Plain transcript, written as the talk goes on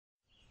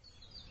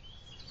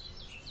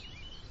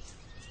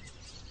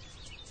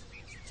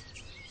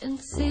and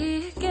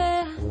see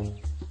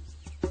again.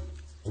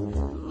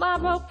 My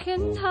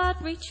broken heart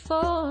reached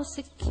for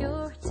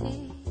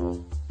security,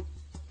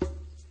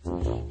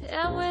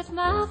 and with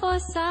my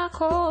voice I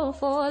call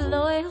for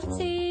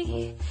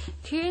loyalty.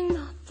 Kinotomahi,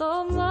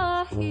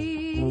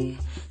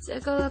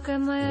 take a look at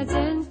my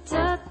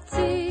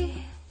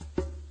identity.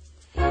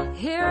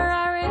 Here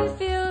I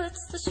reveal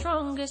it's the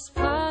strongest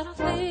part of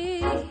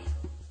me,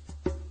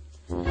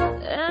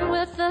 and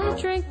with a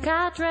drink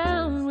I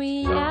drown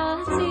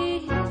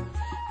reality.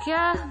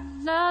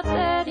 Cannot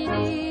let it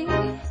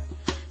in.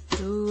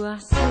 Do I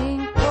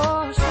sink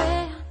or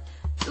swim?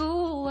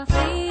 Do I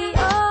flee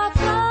or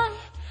fly?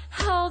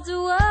 How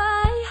do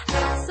I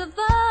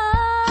survive?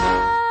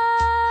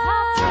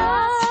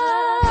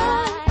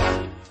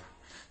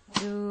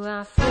 Do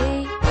I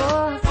flee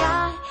or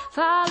fly?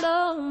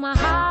 Follow my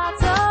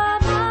heart or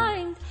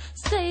mind?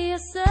 Stay or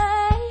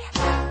say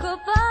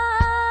goodbye?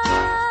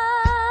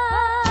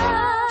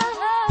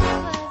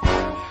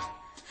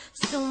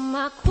 So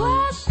my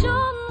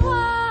question,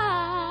 why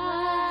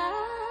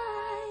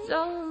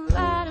don't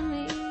lie to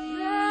me?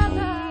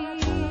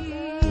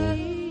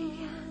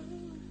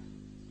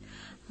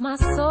 My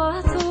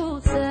soul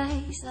to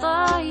taste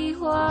like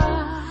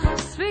what?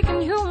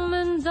 Speaking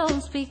human,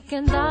 don't speak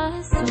and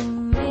lies to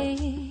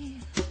me.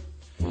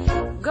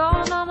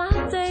 Gone all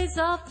my days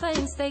of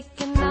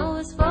painstaking, now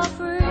it's for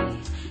free.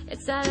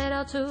 It's a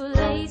little too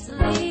late to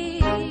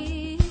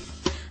leave.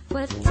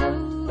 Where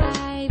do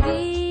I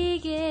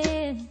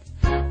begin?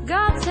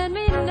 God sent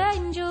me an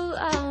angel,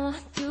 I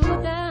want you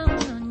down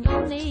on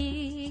your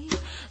knees,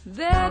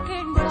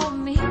 begging for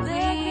me,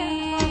 please.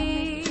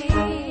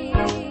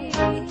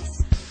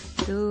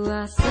 Do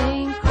I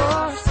sink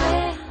or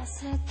swim?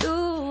 Do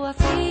I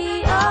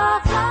flee or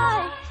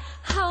fly?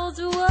 How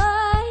do I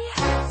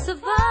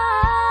survive?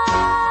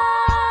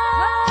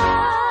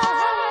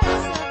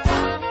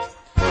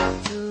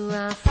 Do I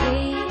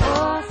flee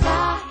or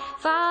fly?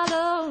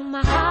 Follow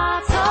my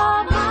heart or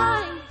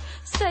mind?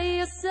 Stay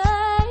or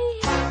say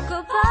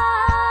goodbye?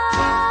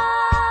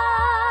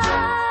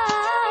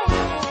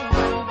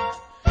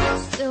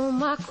 Still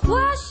my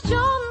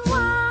question,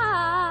 why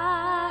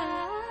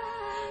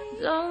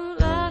don't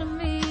let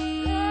me?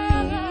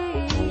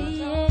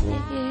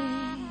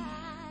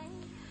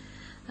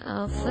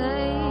 I'll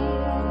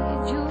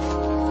fade you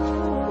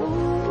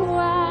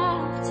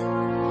out.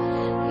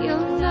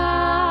 You'll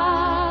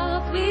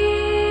not be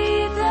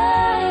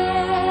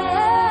there,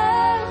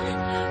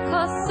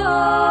 'cause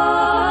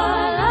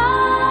all I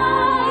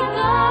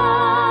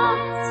got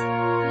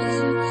is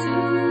you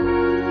two.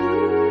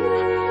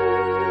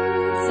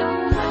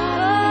 Don't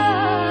hold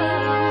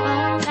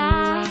I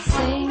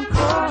sink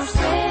or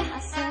swim. I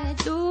said,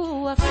 do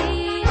I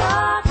flee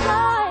or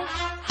fly?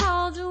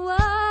 How do I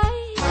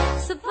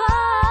survive?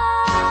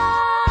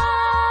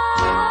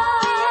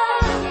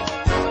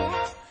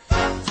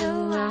 Do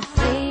I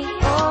flee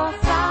or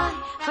fly?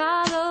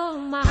 Follow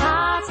my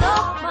heart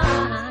or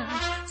mine?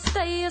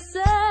 Stay or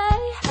say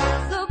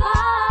goodbye?